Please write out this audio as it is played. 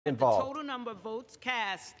involved. The total number of votes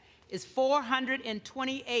cast is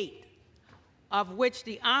 428, of which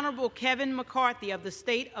the Honorable Kevin McCarthy of the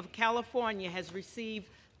state of California has received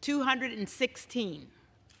 216.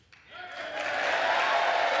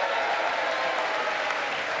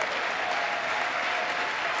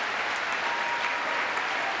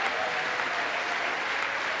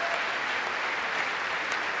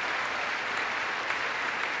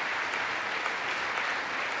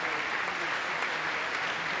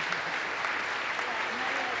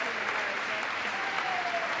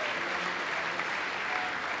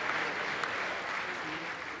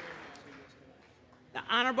 The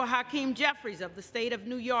Honorable Hakeem Jeffries of the state of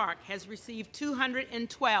New York has received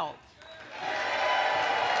 212.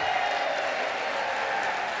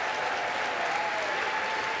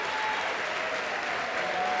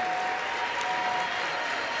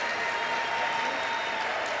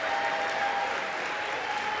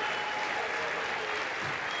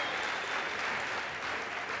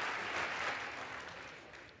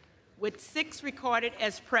 With 6 recorded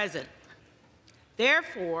as present.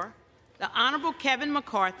 Therefore, the Honorable Kevin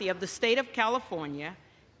McCarthy of the state of California,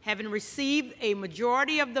 having received a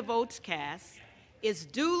majority of the votes cast, is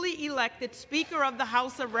duly elected Speaker of the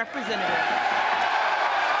House of Representatives.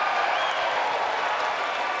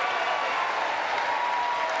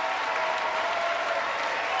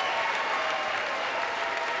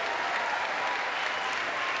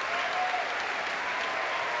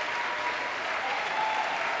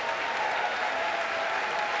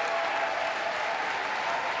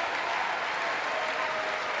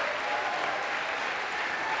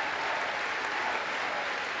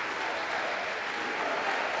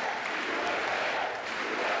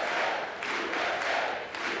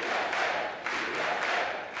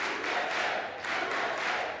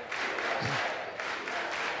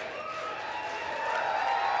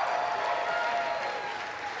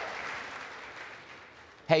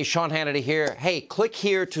 Hey, Sean Hannity here. Hey, click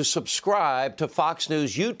here to subscribe to Fox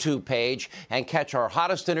News YouTube page and catch our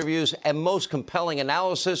hottest interviews and most compelling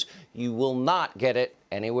analysis. You will not get it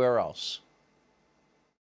anywhere else.